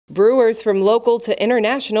Brewers from local to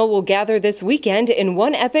international will gather this weekend in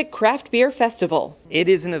one epic craft beer festival. It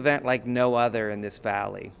is an event like no other in this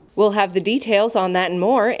valley. We'll have the details on that and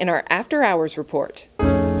more in our After Hours report.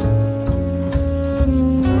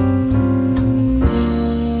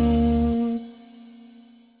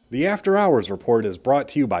 The After Hours report is brought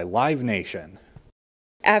to you by Live Nation.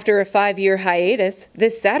 After a 5-year hiatus,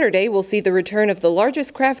 this Saturday will see the return of the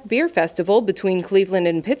largest craft beer festival between Cleveland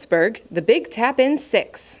and Pittsburgh, the Big Tap-In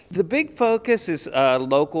 6. The big focus is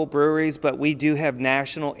local breweries, but we do have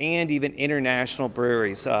national and even international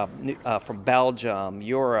breweries from Belgium,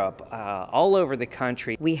 Europe, all over the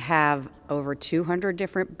country. We have over 200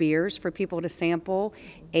 different beers for people to sample,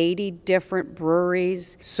 80 different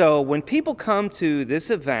breweries. So when people come to this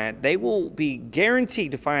event, they will be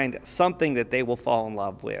guaranteed to find something that they will fall in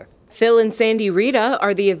love with. Phil and Sandy Rita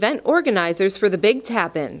are the event organizers for the Big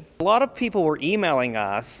Tap-In. A lot of people were emailing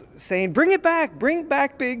us saying, bring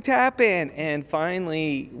back Big Tap-In. And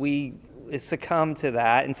finally, we succumbed to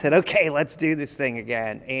that and said, okay, let's do this thing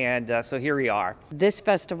again. And so here we are. This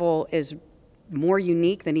festival is more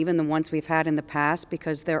unique than even the ones we've had in the past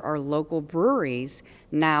because there are local breweries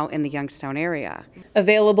now in the Youngstown area.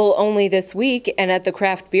 Available only this week and at the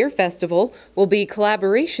Craft Beer Festival will be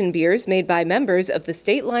collaboration beers made by members of the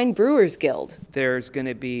State Line Brewers Guild. There's going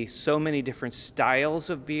to be so many different styles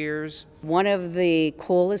of beers. One of the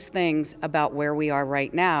coolest things about where we are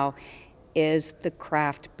right now is the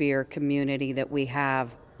craft beer community that we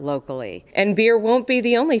have locally. And beer won't be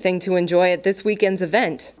the only thing to enjoy at this weekend's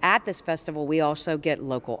event. At this festival, we also get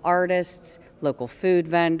local artists, local food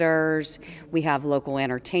vendors, we have local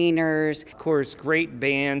entertainers. Of course, great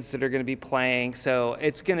bands that are going to be playing, so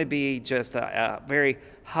it's going to be just a very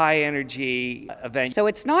high energy event. So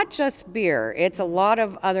it's not just beer, it's a lot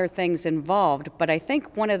of other things involved, but I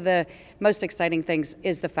think one of the most exciting things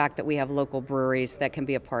is the fact that we have local breweries that can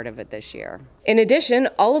be a part of it this year. In addition,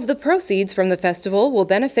 all of the proceeds from the festival will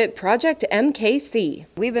benefit Project MKC.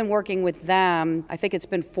 We've been working with them, I think it's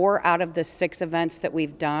been 4 out of the 6 events that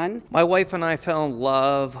we've done. My wife and I fell in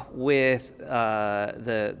love with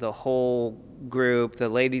the whole group, the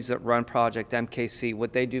ladies that run Project MKC.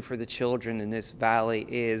 What they do for the children in this valley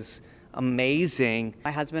is amazing.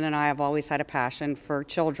 My husband and I have always had a passion for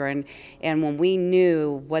children, and when we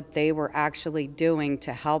knew what they were actually doing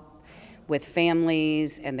to help with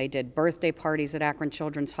families, and they did birthday parties at Akron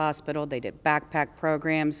Children's Hospital, they did backpack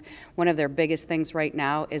programs. One of their biggest things right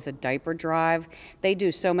now is a diaper drive. They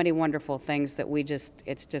do so many wonderful things that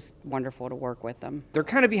it's just wonderful to work with them. They're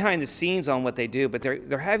kind of behind the scenes on what they do, but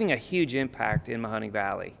they're having a huge impact in Mahoning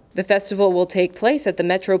Valley. The festival will take place at the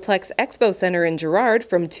Metroplex Expo Center in Girard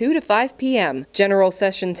from 2 to 5 p.m. General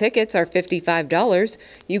session tickets are $55.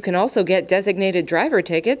 You can also get designated driver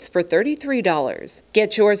tickets for $33.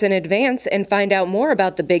 Get yours in advance and find out more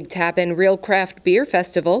about the Big Tap-In Real Craft Beer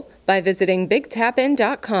Festival by visiting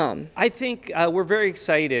BigTapIn.com. I think we're very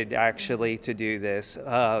excited, actually, to do this.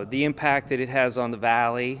 The impact that it has on the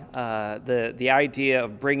valley, the idea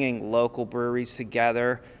of bringing local breweries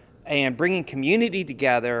together, and bringing community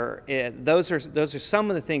together, those are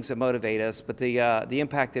some of the things that motivate us. But the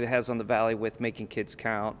impact that it has on the valley with making kids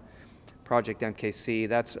count, Project MKC,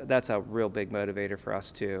 that's a real big motivator for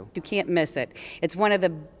us too. You can't miss it. It's one of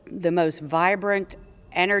the most vibrant,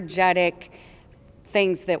 energetic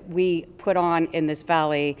things that we put on in this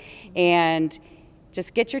valley, and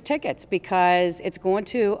just get your tickets because it's going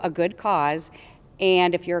to a good cause.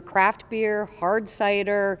 And if you're a craft beer, hard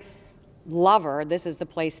cider lover, this is the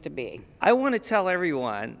place to be. I want to tell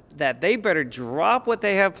everyone that they better drop what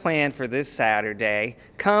they have planned for this Saturday.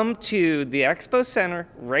 Come to the Expo Center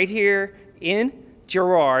right here in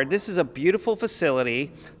Girard. This is a beautiful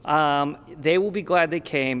facility. They will be glad they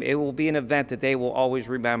came. It will be an event that they will always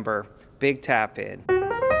remember. Big Tap-In.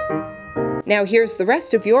 Now here's the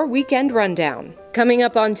rest of your weekend rundown. Coming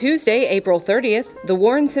up on Tuesday, April 30th, the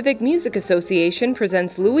Warren Civic Music Association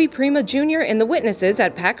presents Louis Prima Jr. and the Witnesses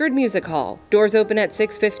at Packard Music Hall. Doors open at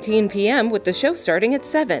 6:15 p.m. with the show starting at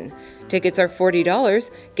 7. Tickets are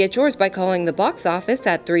 $40. Get yours by calling the box office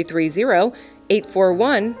at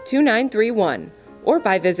 330-841-2931. or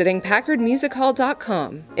by visiting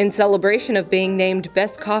PackardMusicHall.com. In celebration of being named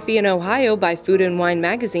Best Coffee in Ohio by Food & Wine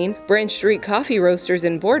magazine, Branch Street Coffee Roasters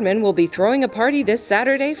in Boardman will be throwing a party this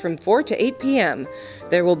Saturday from 4 to 8 p.m.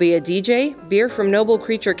 There will be a DJ, beer from Noble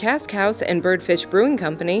Creature Cask House and Birdfish Brewing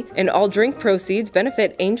Company, and all drink proceeds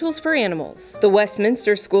benefit Angels for Animals. The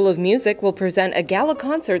Westminster School of Music will present a gala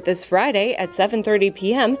concert this Friday at 7:30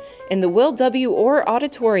 p.m. in the Will W. Orr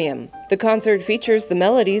Auditorium. The concert features the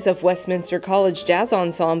melodies of Westminster College Jazz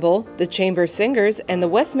Ensemble, the Chamber Singers, and the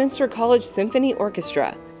Westminster College Symphony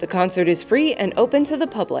Orchestra. The concert is free and open to the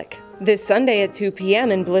public. This Sunday at 2 p.m.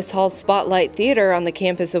 in Bliss Hall's Spotlight Theater on the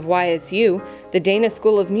campus of YSU, the Dana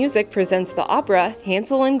School of Music presents the opera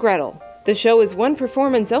Hansel and Gretel. The show is one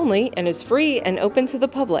performance only and is free and open to the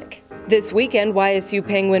public. This weekend, YSU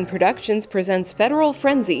Penguin Productions presents Federal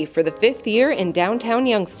Frenzy for the 5th year in downtown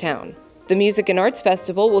Youngstown. The Music and Arts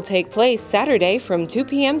Festival will take place Saturday from 2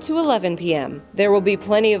 p.m. to 11 p.m. There will be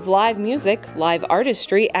plenty of live music, live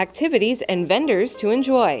artistry, activities, and vendors to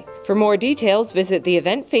enjoy. For more details, visit the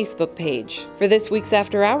event Facebook page. For this week's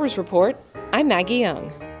After Hours Report, I'm Maggie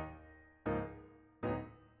Young.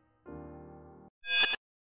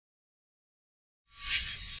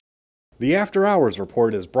 The After Hours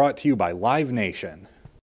Report is brought to you by Live Nation.